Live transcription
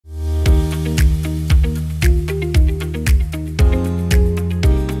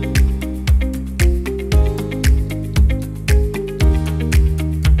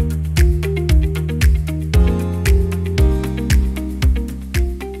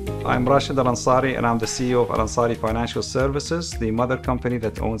I'm Rashed Al Ansari, and I'm the CEO of Al Ansari Financial Services, the mother company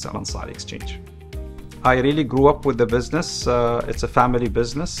that owns Al Ansari Exchange. I really grew up with the business. It's a family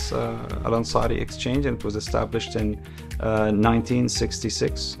business, Al Ansari Exchange, and it was established in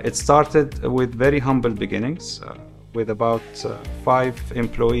 1966. It started with very humble beginnings, with about 5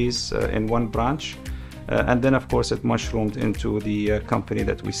 employees in one branch. And then, of course, it mushroomed into the company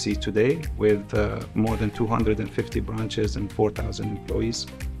that we see today with more than 250 branches and 4,000 employees,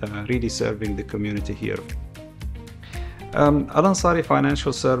 really serving the community here. Al Ansari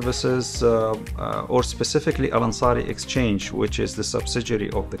Financial Services, or specifically Al Ansari Exchange, which is the subsidiary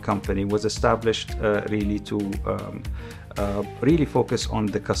of the company, was established really to really focus on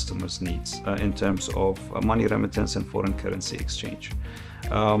the customer's needs in terms of money remittance and foreign currency exchange.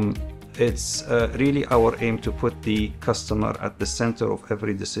 It's really our aim to put the customer at the center of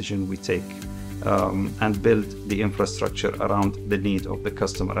every decision we take, and build the infrastructure around the need of the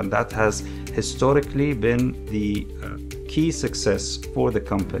customer. And that has historically been the key success for the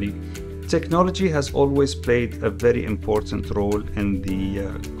company. Technology has always played a very important role in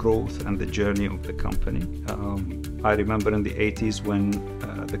the growth and the journey of the company. I remember in the 80s when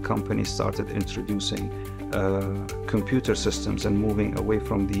the company started introducing computer systems and moving away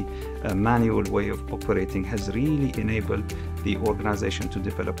from the manual way of operating has really enabled the organization to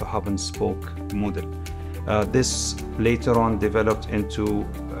develop a hub and spoke model. This later on developed into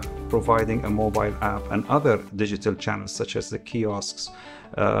providing a mobile app and other digital channels such as the kiosks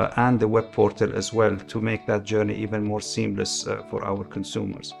and the web portal as well, to make that journey even more seamless for our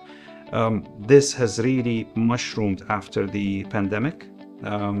consumers. This has really mushroomed after the pandemic.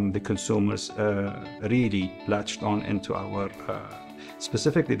 The consumers really latched on into our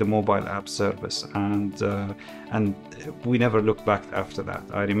specifically the mobile app service, and we never looked back after that.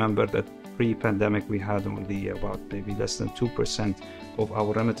 I remember that pre-pandemic we had only about maybe less than 2% of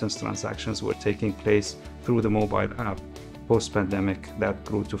our remittance transactions were taking place through the mobile app. Post-pandemic that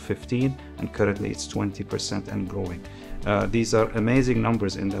grew to 15%, and currently it's 20% and growing. These are amazing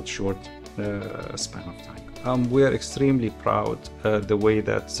numbers in that short span of time. We are extremely proud the way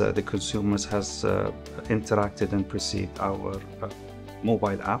that the consumers has interacted and perceived our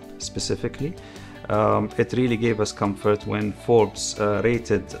mobile app specifically. It really gave us comfort when Forbes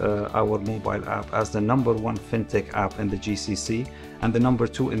rated our mobile app as the #1 fintech app in the GCC and the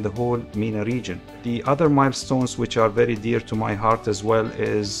 #2 in the whole MENA region. The other milestones which are very dear to my heart as well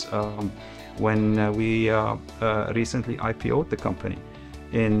is when we recently IPO'd the company.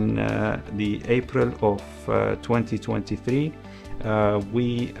 In the April of 2023,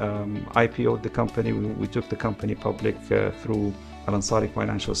 we IPO'd the company. We took the company public through Al Ansari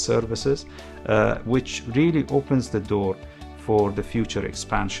Financial Services, which really opens the door for the future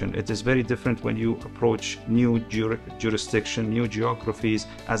expansion. It is very different when you approach new jurisdiction, new geographies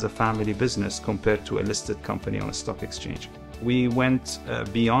as a family business compared to a listed company on a stock exchange. We went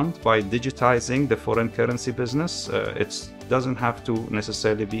beyond by digitizing the foreign currency business. It doesn't have to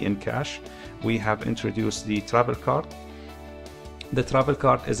necessarily be in cash. We have introduced the travel card. The travel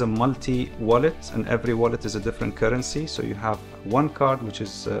card is a multi-wallet, and every wallet is a different currency. So you have one card, which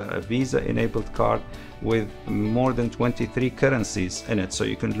is a Visa-enabled card with more than 23 currencies in it. So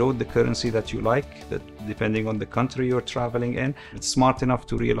you can load the currency that you like, depending on the country you're traveling in. It's smart enough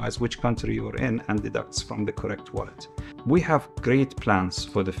to realize which country you're in and deducts from the correct wallet. We have great plans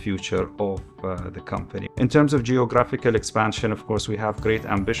for the future of the company. In terms of geographical expansion, of course, we have great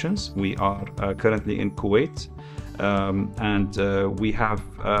ambitions. We are currently in Kuwait. And we have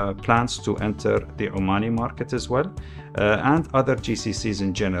plans to enter the Omani market as well, and other GCCs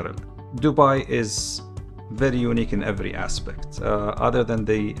in general. Dubai is very unique in every aspect, other than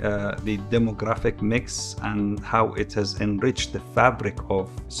the demographic mix and how it has enriched the fabric of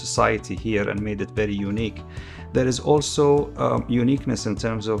society here and made it very unique. There is also uniqueness in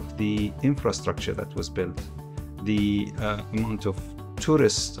terms of the infrastructure that was built, the amount of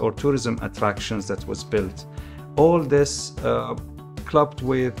tourists or tourism attractions that was built. All this clubbed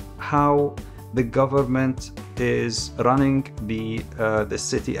with how the government is running the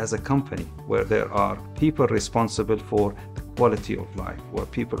city as a company, where there are people responsible for the quality of life, where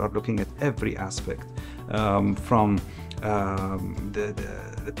people are looking at every aspect, from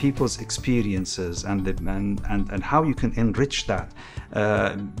the people's experiences and how you can enrich that.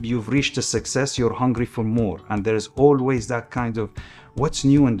 You've reached a success, you're hungry for more, and there's always that kind of what's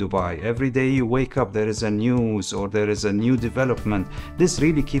new in Dubai. Every day you wake up, there is a news or there is a new development. This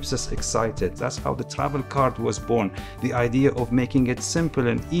really keeps us excited. That's how the travel card was born. The idea of making it simple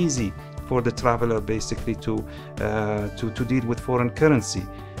and easy for the traveler basically to deal with foreign currency.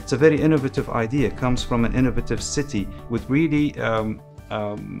 It's a very innovative idea. It comes from an innovative city with really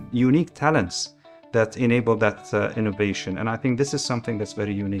unique talents that enable that innovation. And I think this is something that's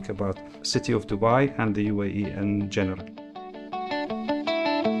very unique about City of Dubai and the UAE in general.